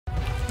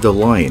The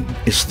lion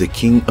is the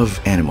king of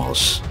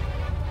animals,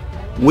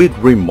 with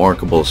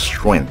remarkable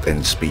strength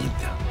and speed.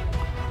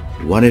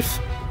 What if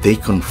they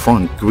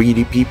confront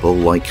greedy people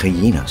like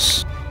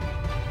hyenas?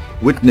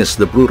 Witness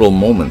the brutal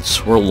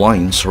moments where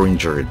lions are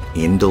injured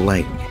in the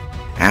leg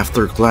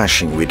after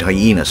clashing with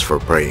hyenas for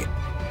prey.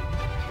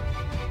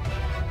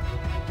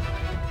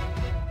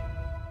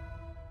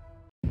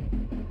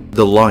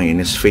 The lion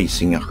is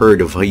facing a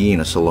herd of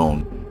hyenas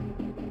alone.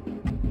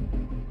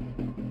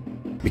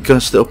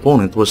 Because the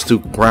opponent was too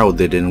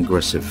crowded and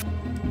aggressive,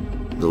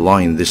 the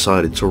lion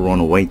decided to run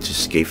away to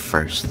escape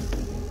first.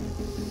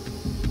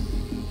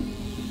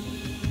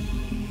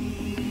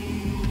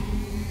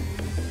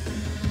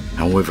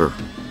 However,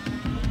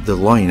 the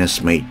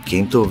lioness mate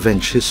came to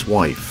avenge his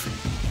wife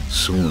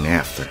soon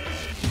after.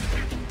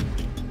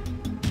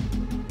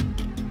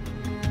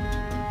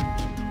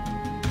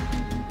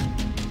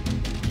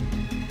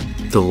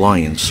 The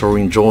lions are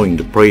enjoying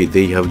the prey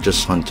they have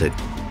just hunted.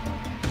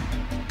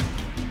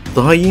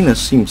 The hyena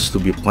seems to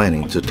be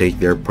planning to take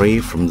their prey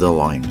from the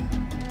lion.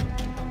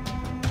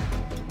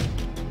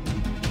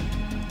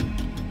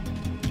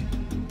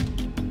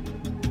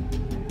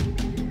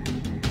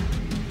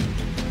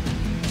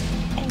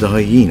 The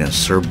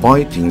hyenas are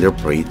biting their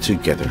prey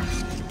together.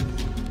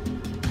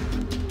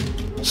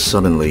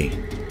 Suddenly,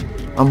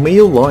 a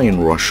male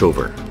lion rushes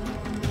over.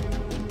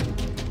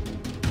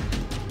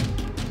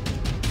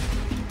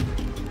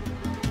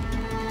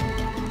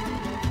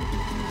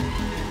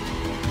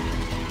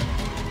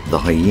 The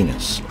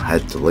hyenas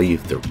had to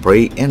leave their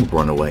prey and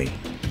run away.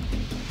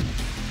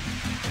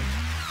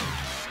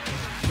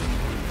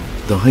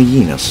 The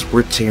hyenas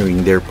were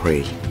tearing their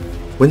prey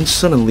when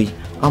suddenly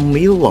a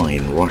male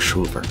lion rushed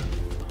over.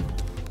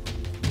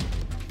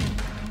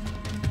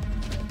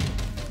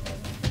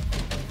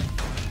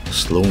 A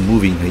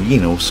slow-moving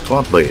hyena was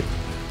caught by it,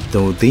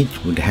 though they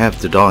would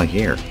have to die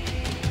here.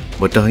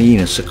 But the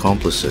hyena's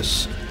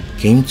accomplices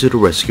came to the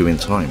rescue in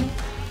time.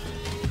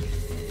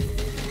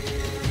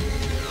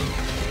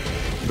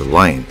 The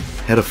lion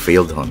had a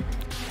failed hunt.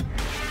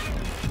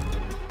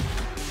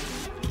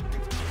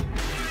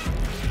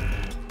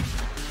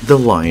 The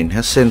lion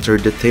has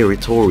entered the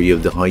territory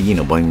of the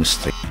hyena by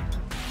mistake.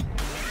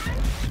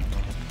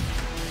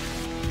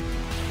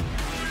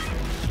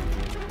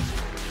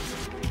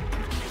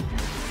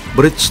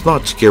 But it's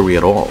not scary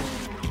at all.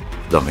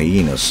 The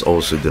hyenas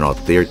also do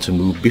not dare to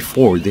move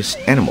before this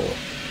animal.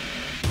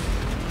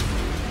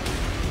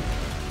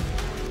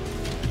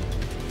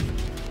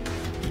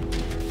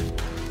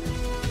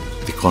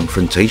 The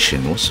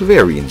confrontation was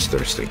very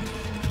interesting.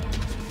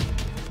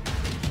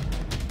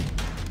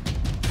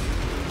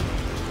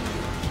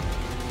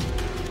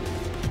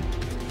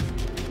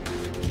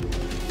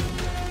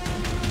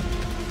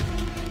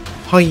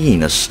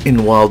 Hyenas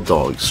and wild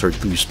dogs are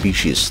two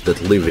species that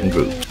live in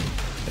groups.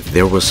 If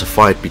there was a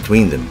fight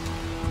between them,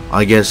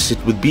 I guess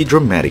it would be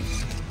dramatic.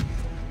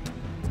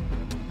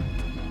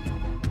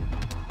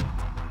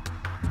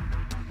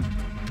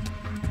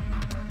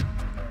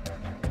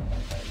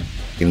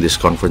 In this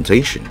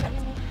confrontation,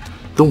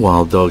 the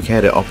wild dog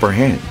had the upper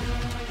hand.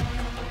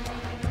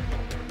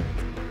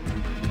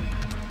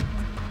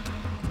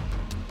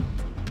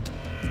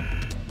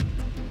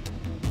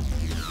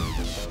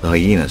 The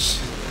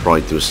hyenas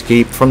tried to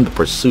escape from the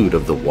pursuit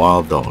of the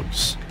wild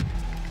dogs.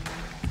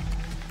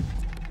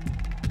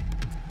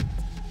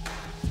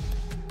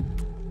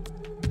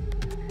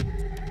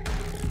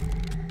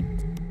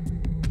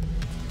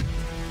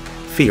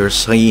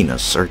 Fierce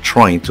hyenas are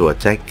trying to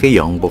attack a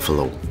young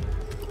buffalo.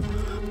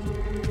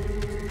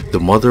 The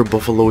mother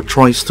buffalo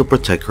tries to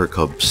protect her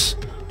cubs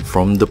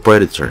from the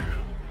predator.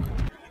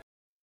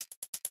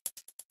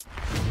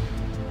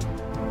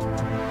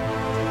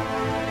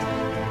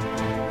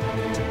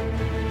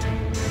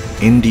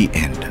 In the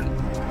end,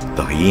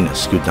 the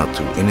hyenas could not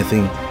do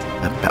anything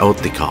about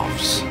the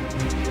calves.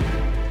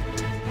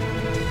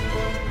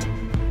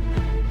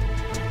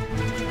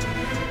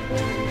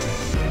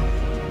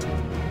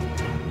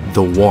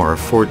 The war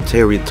for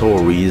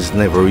territory is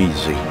never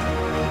easy.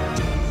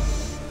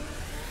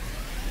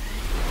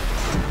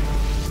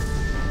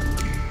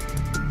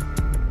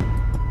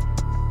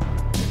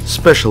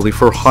 Especially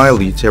for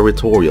highly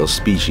territorial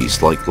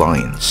species like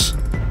lions.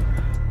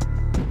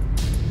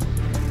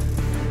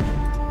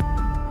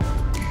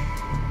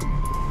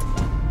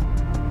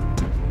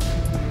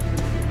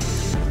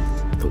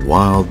 The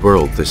wild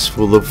world is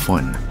full of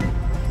fun,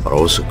 but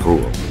also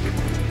cruel.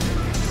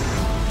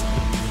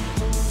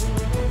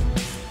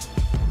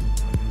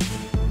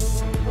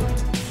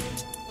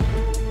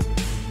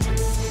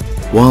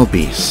 Wild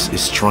beast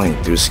is trying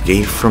to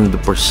escape from the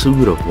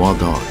pursuit of wild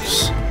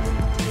dogs.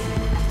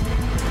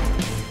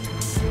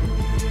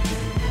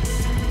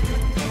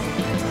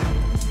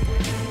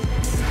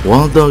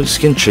 Wild dogs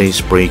can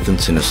chase prey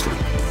continuously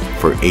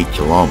for 8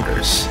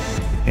 kilometers,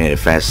 and a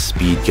fast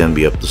speed can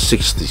be up to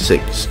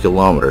 66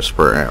 kilometers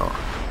per hour.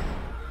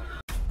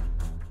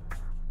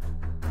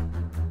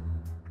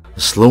 A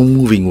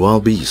slow-moving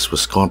wild beast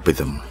was caught by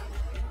them.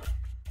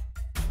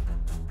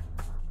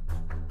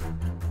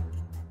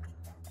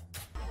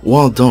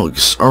 Wild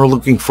dogs are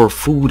looking for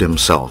food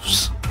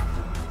themselves.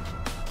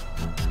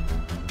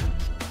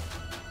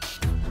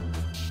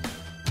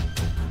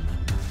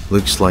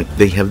 Looks like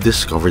they have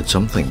discovered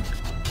something.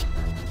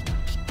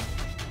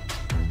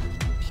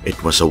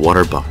 It was a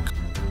water buck.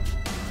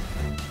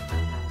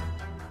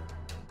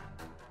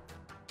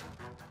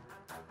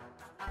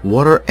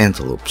 Water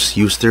antelopes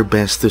use their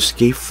best to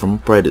escape from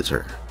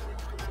predator.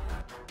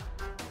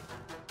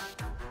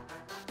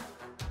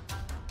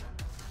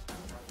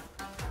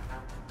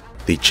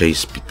 The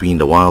chase between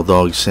the wild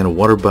dogs and a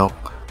water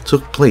buck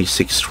took place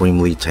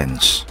extremely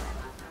tense.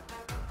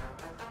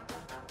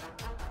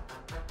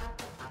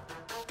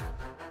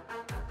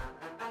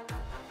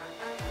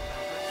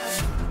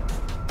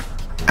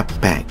 A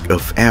pack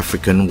of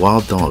African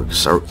wild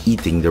dogs are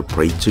eating their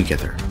prey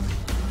together.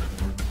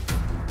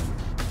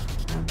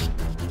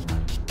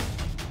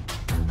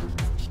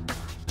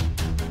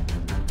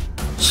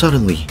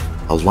 Suddenly,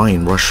 a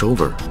lion rushed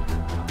over.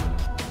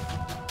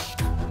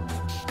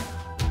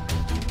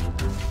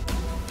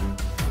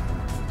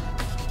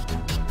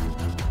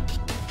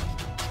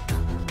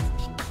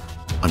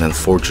 An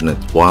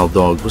unfortunate wild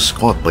dog was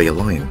caught by a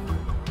lion.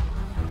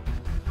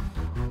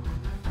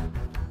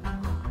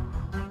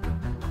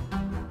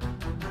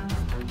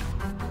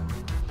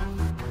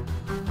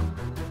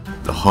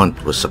 The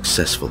hunt was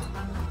successful,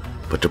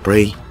 but the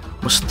prey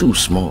was too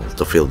small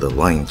to fill the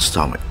lion's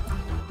stomach.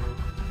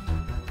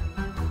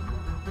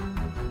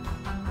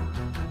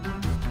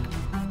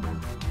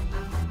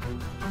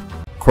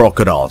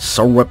 Crocodiles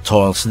are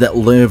reptiles that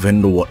live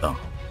in the water.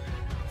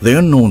 They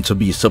are known to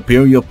be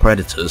superior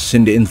predators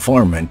in the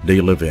environment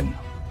they live in.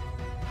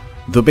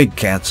 The big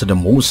cats are the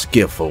most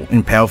skillful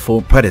and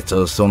powerful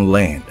predators on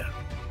land.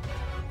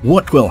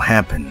 What will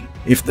happen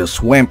if the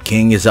Swamp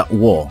King is at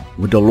war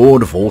with the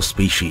Lord of all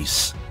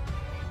species?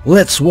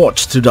 Let's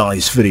watch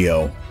today's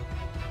video.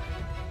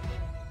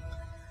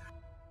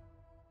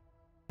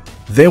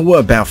 There were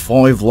about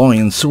 5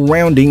 lions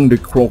surrounding the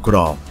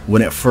crocodile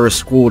when it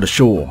first crawled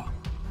ashore.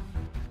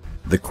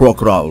 The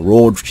crocodile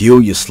roared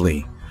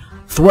furiously,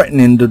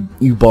 threatening the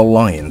newborn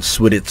lions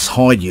with its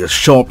hideous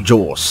sharp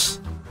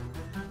jaws.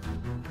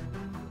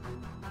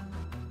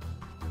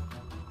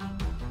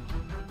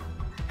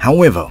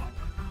 However,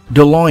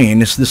 the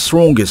lion is the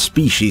strongest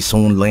species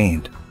on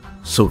land,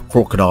 so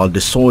crocodile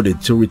decided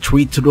to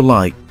retreat to the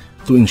lake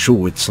to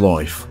ensure its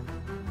life.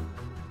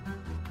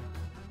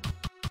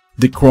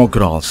 The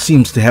crocodile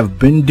seems to have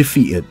been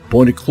defeated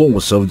by the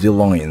claws of the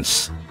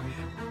lions.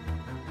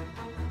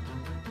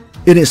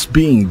 It is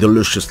being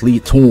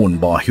deliciously torn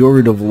by a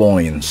herd of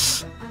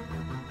lions.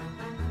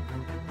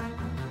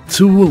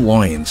 2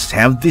 lions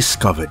have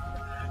discovered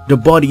the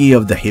body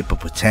of the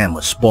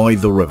hippopotamus by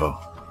the river.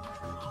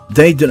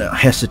 They do not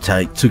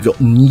hesitate to go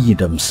near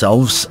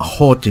themselves a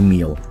hearty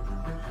meal.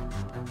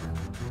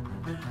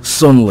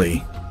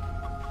 Suddenly,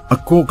 a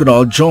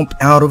crocodile jumped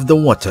out of the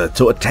water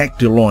to attack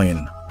the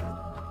lion.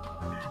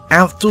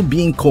 After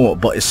being caught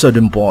by a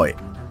sudden bite,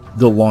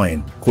 the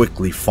lion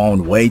quickly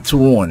found a way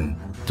to run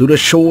to the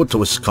shore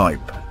to escape.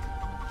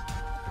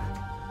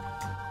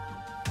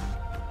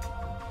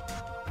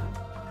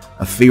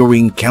 A fiery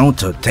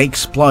encounter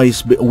takes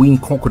place between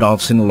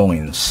crocodiles and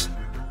lions.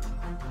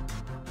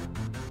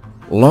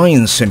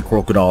 Lions and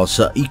crocodiles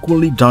are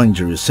equally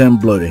dangerous and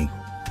bloody.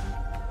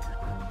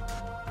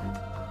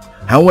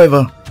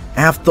 However,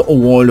 after a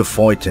while of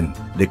fighting,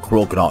 the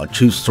crocodile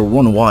chooses to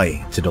run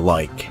away to the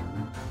lake.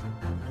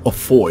 A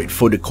fight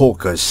for the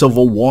carcass of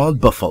a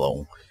wild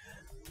buffalo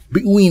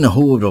between a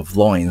herd of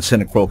lions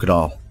and a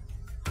crocodile.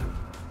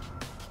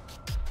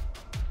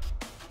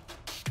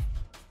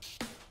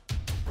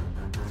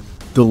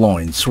 The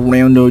lions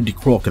surrounded the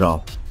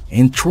crocodile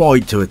and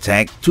tried to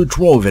attack to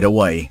drive it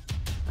away.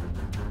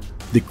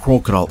 The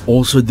crocodile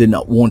also did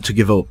not want to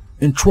give up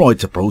and tried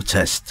to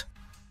protest.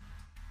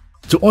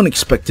 The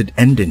unexpected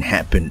ending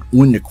happened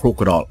when the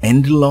crocodile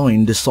and the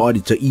lion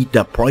decided to eat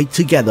their prey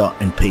together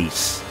in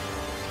peace.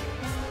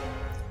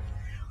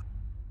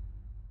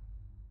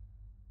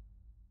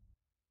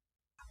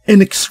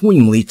 An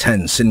extremely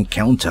tense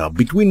encounter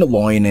between the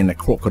lion and the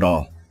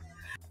crocodile.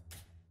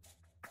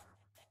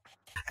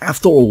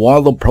 After a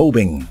while of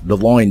probing, the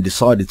lion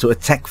decided to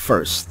attack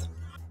first.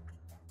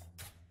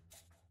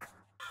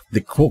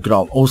 The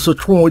crocodile also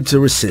tried to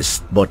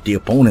resist, but the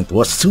opponent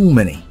was too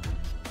many,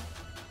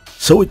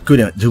 so it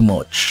couldn't do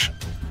much.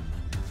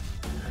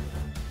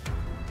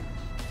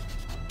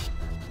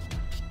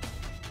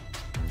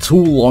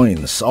 Two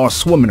lions are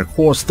swimming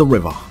across the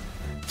river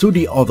to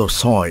the other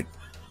side,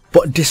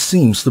 but this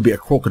seems to be a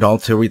crocodile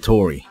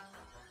territory.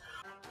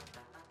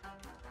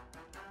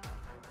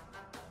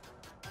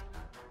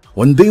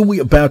 When they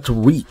were about to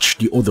reach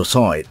the other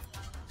side,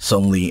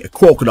 suddenly a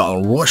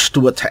crocodile rushed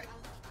to attack.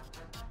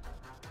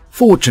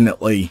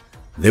 Fortunately,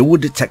 they were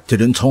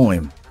detected in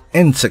time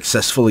and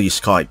successfully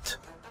escaped.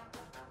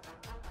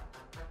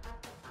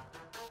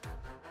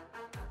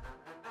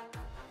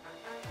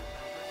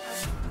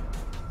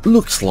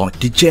 Looks like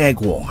the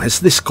jaguar has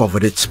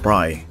discovered its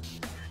prey.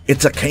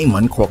 It's a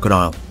caiman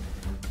crocodile.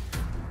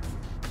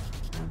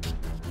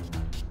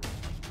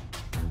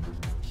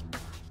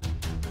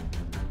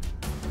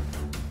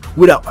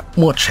 Without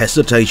much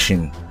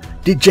hesitation,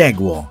 the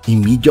jaguar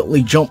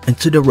immediately jumped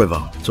into the river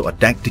to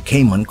attack the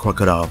caiman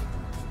crocodile.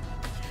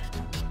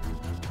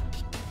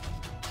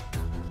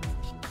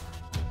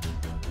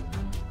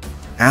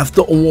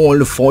 After a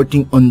while of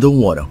fighting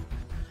underwater,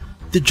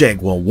 the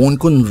jaguar won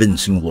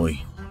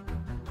convincingly.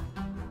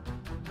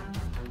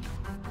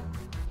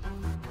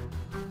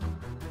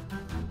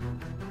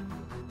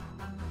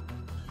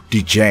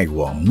 The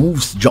jaguar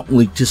moves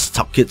gently to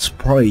stalk its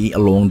prey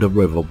along the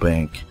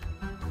riverbank.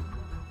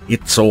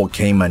 It saw a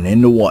caiman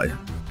in the water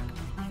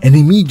and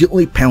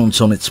immediately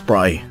pounced on its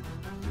prey.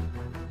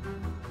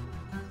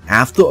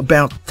 After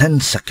about 10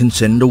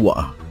 seconds in the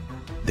water,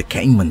 the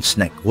caiman's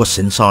neck was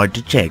inside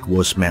the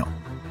jaguar's mouth.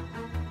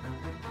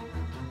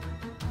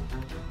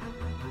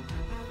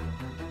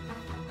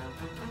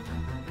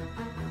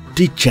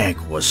 The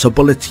jaguar's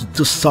ability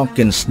to stalk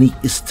and sneak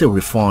is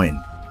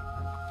terrifying.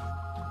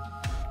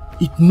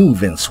 It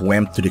moved and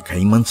swam to the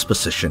caiman's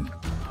position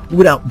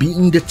without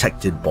being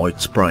detected by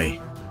its prey.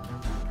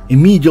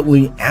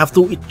 Immediately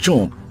after it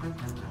jumped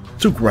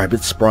to grab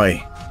its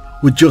prey.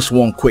 With just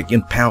one quick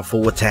and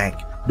powerful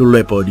attack, the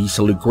leopard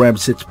easily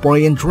grabs its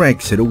prey and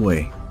drags it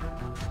away.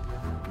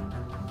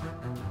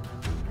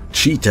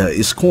 Cheetah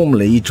is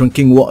calmly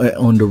drinking water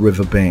on the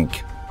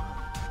riverbank.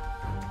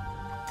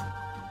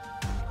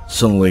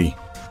 Suddenly,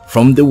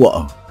 from the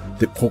water,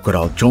 the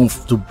crocodile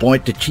jumped to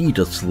bite the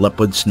cheetah's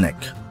leopard's neck.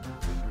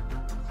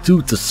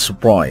 To the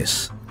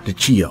surprise, the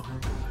cheetah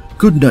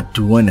could not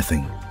do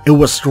anything. It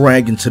was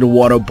dragged into the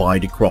water by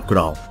the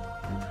crocodile.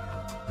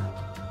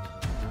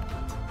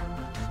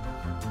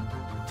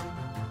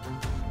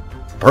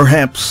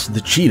 Perhaps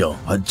the cheetah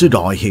had to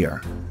die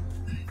here.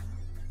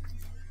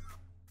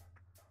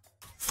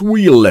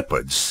 3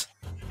 leopards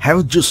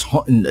have just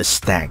hunted a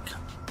stag.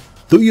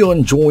 They are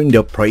enjoying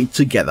their prey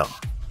together.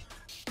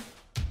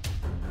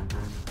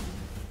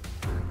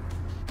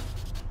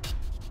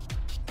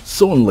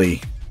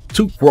 Suddenly,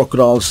 2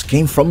 crocodiles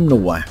came from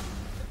nowhere.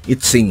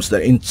 It seems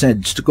they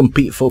intend to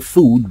compete for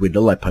food with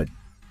the leopard.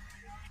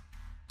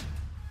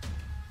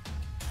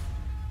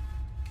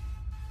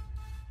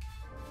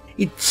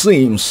 It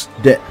seems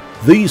that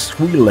these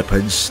 3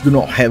 leopards do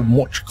not have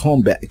much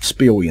combat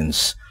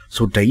experience,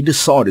 so they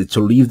decided to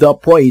leave their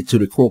prey to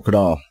the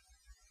crocodile.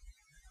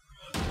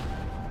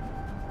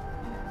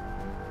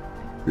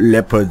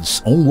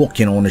 Leopards are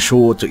walking on the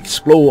shore to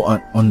explore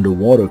an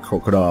underwater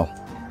crocodile.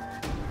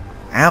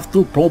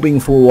 After probing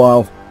for a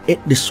while,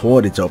 it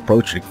decided to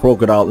approach the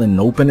crocodile and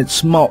open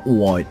its mouth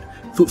wide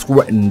to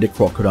threaten the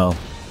crocodile.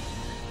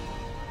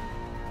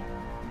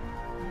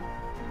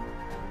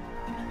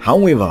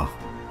 However,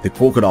 the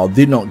crocodile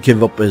did not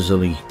give up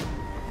easily.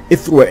 It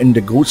threatened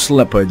the ghost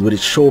leopard with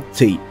its sharp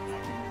teeth.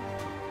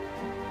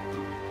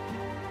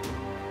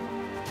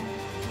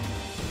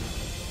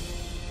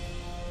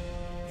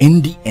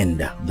 In the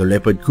end, the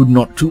leopard could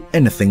not do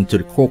anything to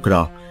the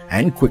crocodile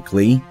and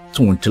quickly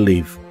turned to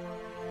leave.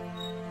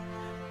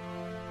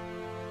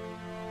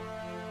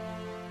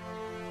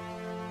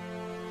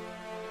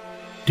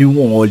 The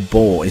wild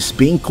boar is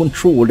being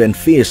controlled and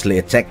fiercely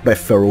attacked by a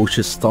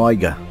ferocious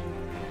tiger.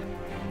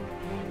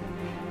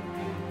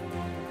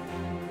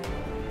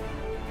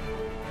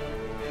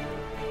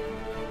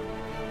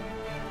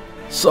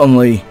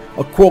 Suddenly,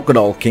 a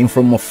crocodile came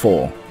from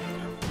afar.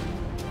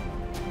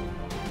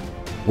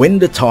 When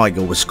the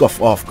tiger was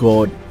caught off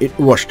guard, it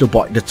rushed to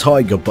bite the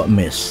tiger but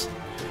missed.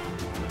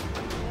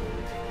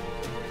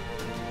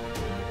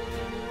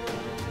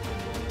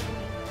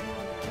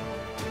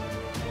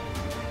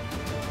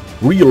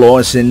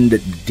 Realizing the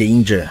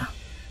danger,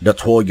 the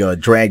tiger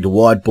dragged the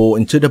wild boar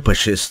into the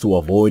bushes to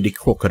avoid the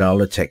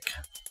crocodile attack.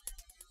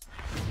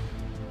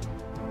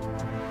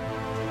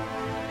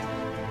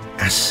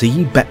 A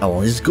sea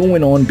battle is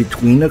going on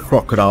between a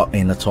crocodile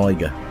and a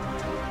tiger.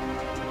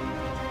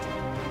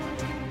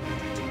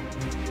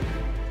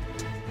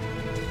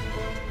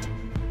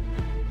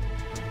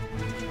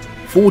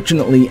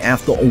 Fortunately,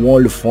 after a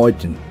while of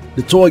fighting,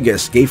 the tiger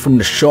escaped from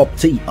the sharp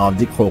teeth of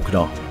the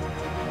crocodile.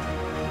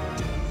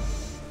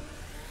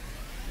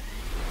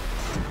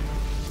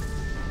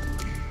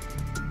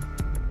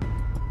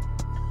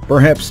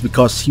 Perhaps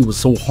because he was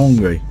so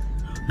hungry,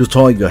 the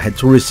tiger had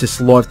to risk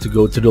his life to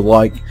go to the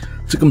lake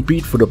to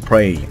compete for the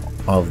prey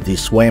of the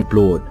swamp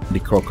lord, the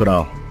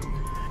crocodile.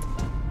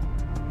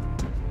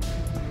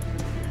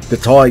 The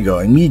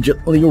tiger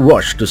immediately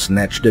rushed to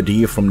snatch the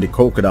deer from the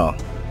crocodile.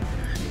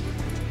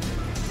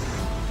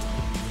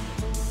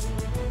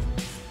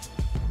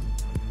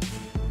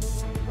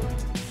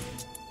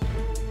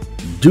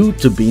 Due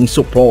to being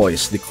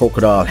surprised, the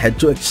crocodile had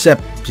to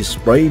accept his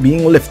prey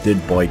being lifted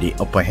by the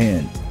upper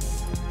hand.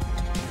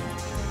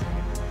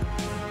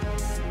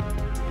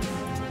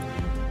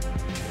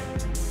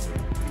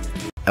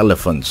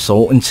 Elephants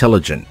are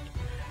intelligent,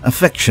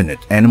 affectionate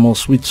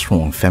animals with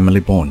strong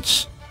family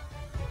bonds.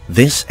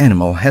 This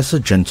animal has a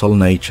gentle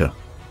nature,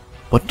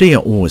 but they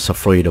are always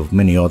afraid of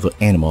many other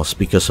animals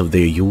because of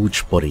their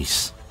huge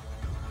bodies.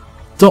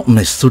 Don't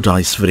miss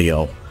today's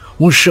video.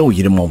 We'll show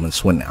you the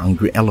moments when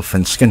angry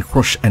elephants can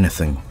crush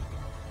anything.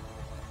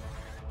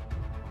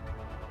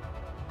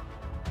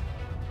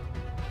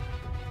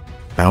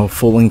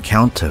 Powerful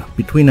encounter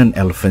between an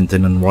elephant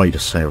and a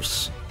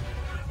rhinoceros.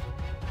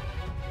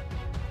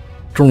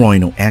 The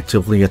rhino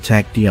actively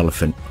attacked the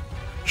elephant,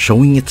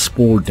 showing its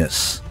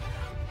boldness.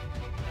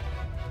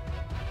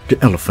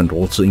 The elephant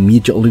also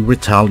immediately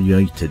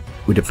retaliated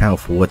with a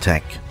powerful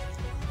attack.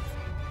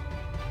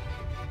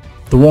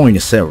 The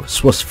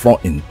rhinoceros was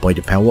frightened by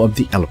the power of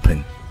the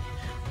elephant,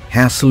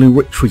 hastily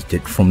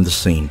retreated from the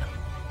scene.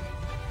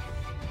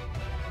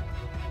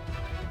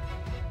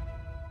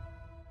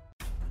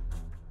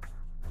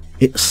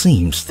 It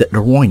seems that the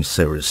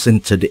rhinoceros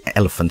entered the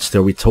elephant's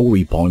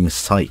territory by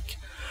mistake,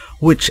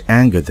 which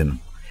angered them.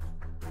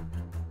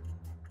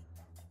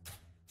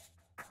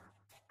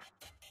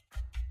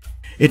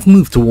 It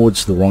moved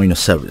towards the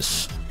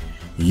rhinoceros,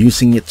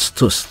 using its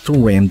tusk to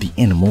ram the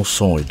animal's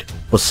side.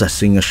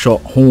 Possessing a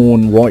sharp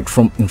horn right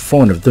from in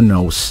front of the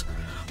nose,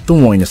 the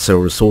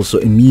rhinoceros also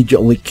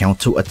immediately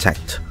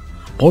counter-attacked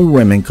by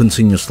ramming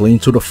continuously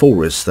into the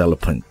forest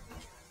elephant.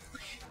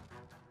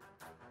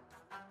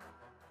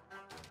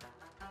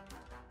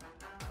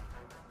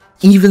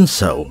 Even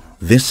so,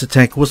 this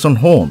attack was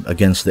unharmed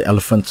against the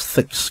elephant's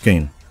thick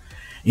skin.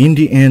 In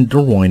the end, the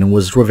rhino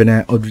was driven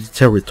out of the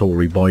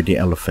territory by the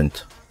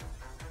elephant.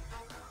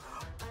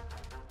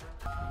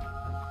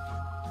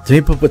 The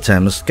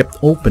hippopotamus kept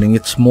opening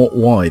its mouth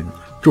wide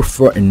to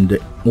threaten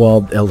the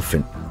wild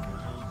elephant,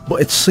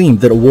 but it seemed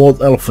that the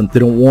wild elephant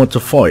didn't want to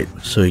fight,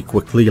 so he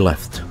quickly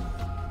left.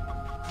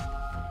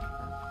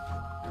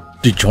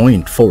 The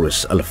giant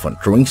forest elephant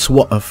drinks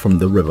water from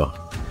the river,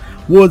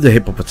 where the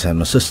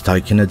hippopotamus is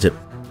taking a dip.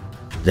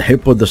 The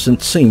hippo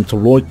doesn't seem to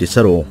like this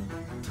at all.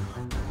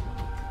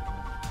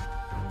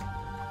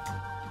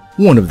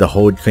 One of the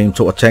herd came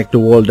to attack the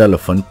wild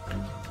elephant,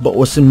 but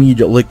was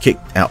immediately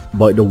kicked out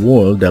by the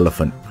wild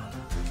elephant.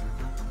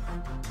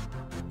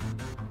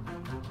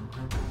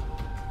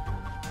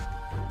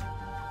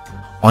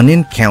 An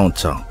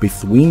encounter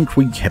between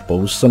 3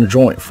 hippos and a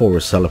giant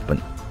forest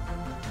elephant.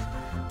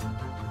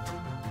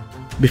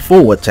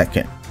 Before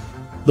attacking,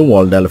 the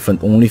wild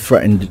elephant only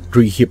threatened the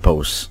 3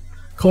 hippos,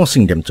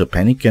 causing them to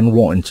panic and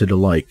run into the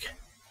lake.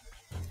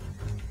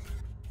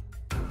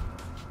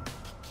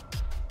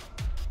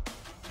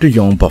 The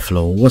young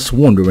buffalo was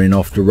wandering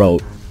off the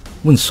road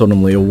when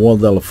suddenly a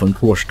wild elephant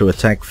rushed to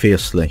attack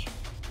fiercely.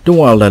 The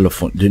wild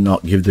elephant did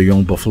not give the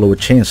young buffalo a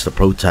chance to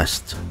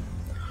protest.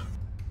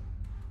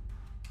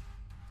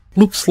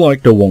 Looks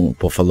like the young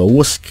buffalo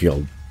was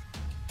killed.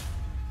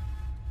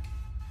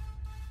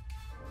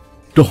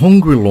 The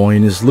hungry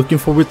lion is looking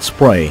for its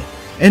prey,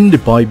 and the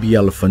baby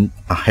elephant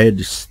ahead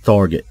its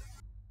target.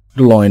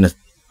 The lion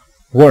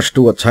rushed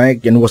to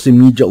attack and was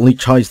immediately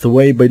chased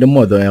away by the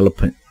mother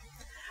elephant.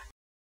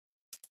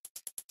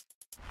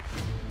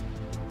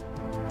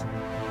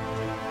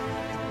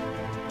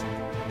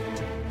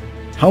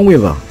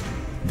 However,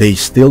 they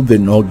still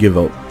did not give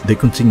up. They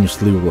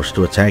continuously rushed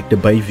to attack the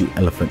baby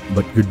elephant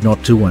but could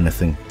not do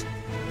anything.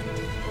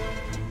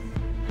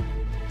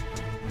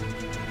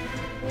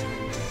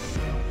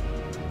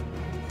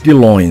 The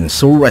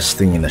lions were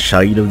resting in the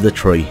shade of the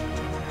tree.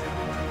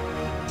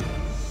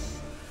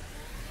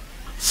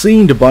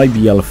 Seeing the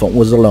baby elephant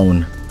was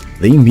alone,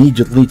 they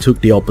immediately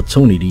took the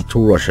opportunity to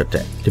rush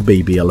attack the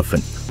baby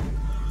elephant.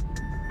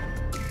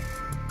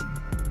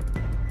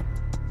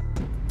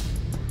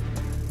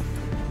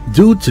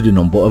 Due to the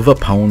number of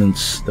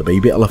opponents, the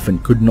baby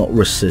elephant could not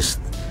resist.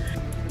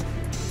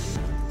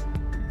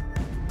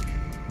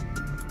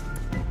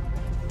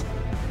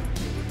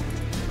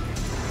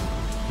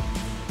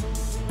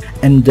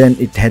 And then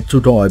it had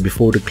to die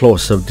before the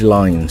claws of the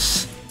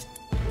lions.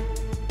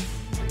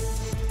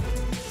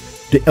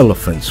 The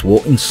elephants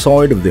were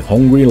inside of the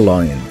hungry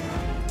lion.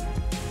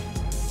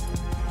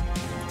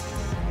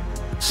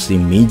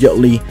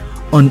 Immediately,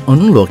 an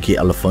unlucky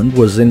elephant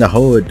was in the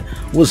herd,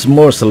 was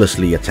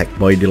mercilessly attacked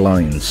by the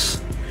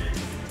lions.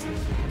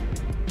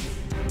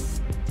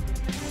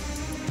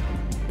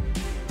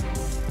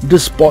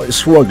 Despite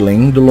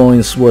struggling, the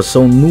lions were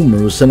so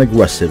numerous and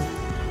aggressive,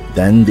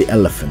 then the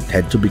elephant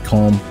had to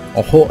become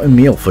a hearty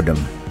meal for them.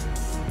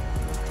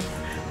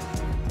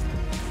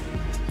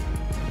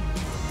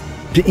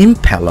 The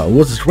impala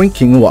was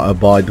drinking water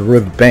by the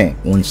riverbank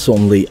when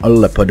suddenly a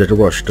leopard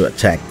rushed to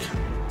attack.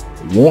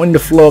 One, the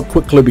flock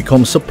quickly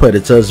becomes a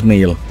predator's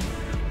meal.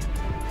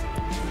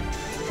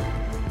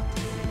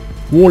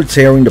 While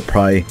tearing the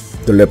prey,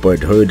 the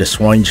leopard heard a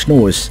strange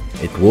noise.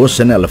 It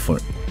was an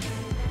elephant.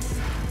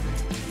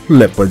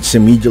 Leopards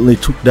immediately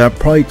took their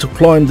prey to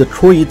climb the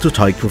tree to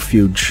take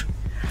refuge.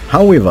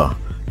 However,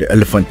 the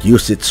elephant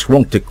used its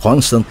trunk to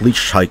constantly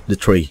shake the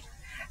tree.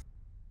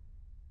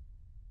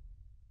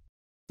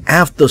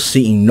 After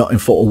seeing nothing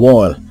for a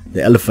while,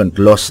 the elephant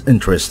lost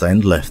interest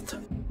and left.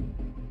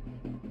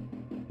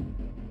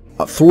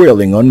 A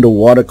thrilling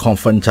underwater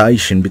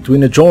confrontation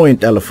between a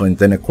giant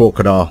elephant and a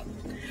crocodile.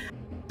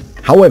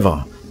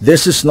 However,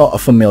 this is not a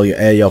familiar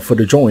area for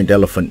the giant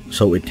elephant,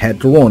 so it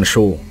had to run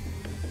ashore.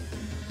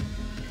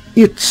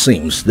 It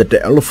seems that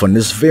the elephant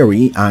is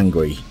very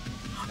angry.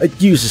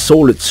 It uses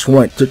all its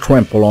strength to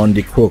trample on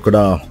the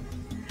crocodile.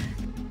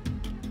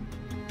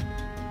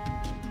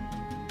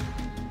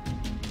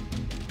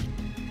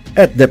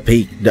 At the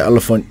peak, the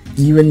elephant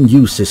even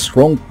used his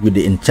trunk with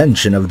the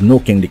intention of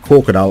knocking the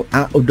crocodile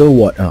out of the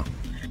water.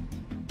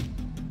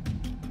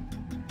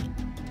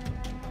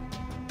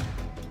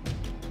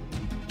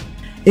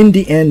 In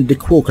the end, the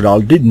crocodile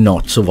did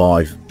not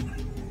survive.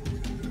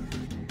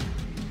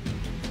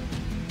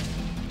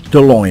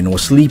 The lion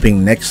was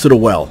sleeping next to the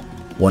well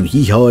when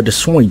he heard a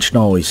strange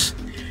noise.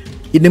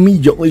 It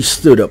immediately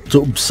stood up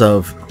to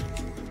observe.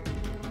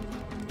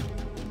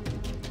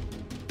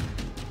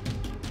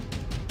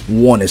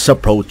 One is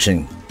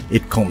approaching.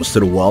 It comes to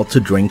the well to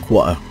drink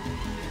water.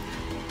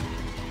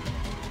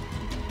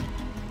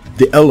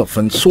 The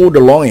elephant saw the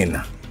lion.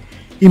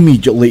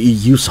 Immediately he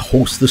used a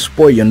hose to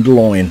spray on the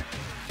lion.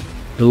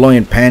 The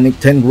lion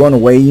panicked and ran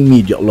away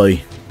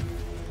immediately.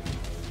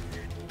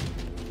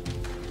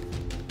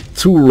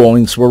 Two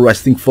lions were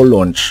resting for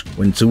lunch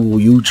when two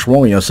huge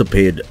rhinos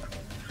appeared.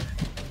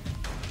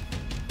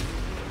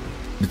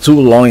 The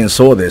two lions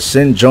saw this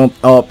and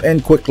jumped up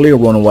and quickly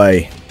ran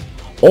away,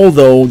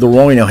 although the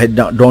rhino had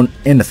not done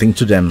anything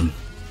to them.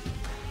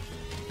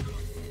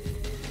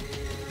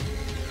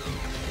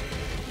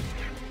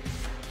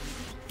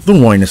 The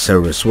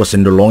rhinoceros was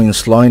in the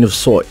lion's line of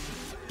sight.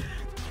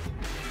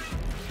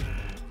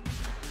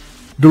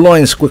 The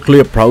lions quickly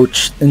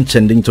approached,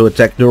 intending to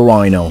attack the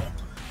rhino,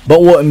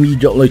 but were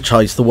immediately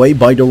chased away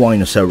by the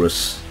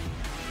rhinoceros.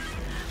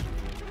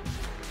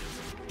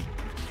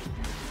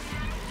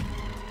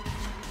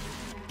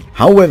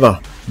 However,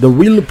 the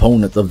real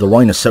opponent of the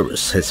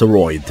rhinoceros has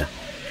arrived.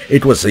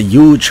 It was a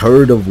huge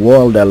herd of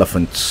wild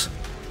elephants.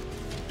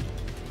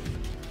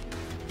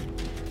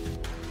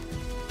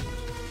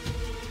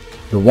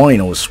 The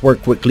rhinos were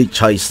quickly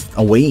chased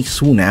away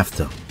soon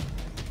after.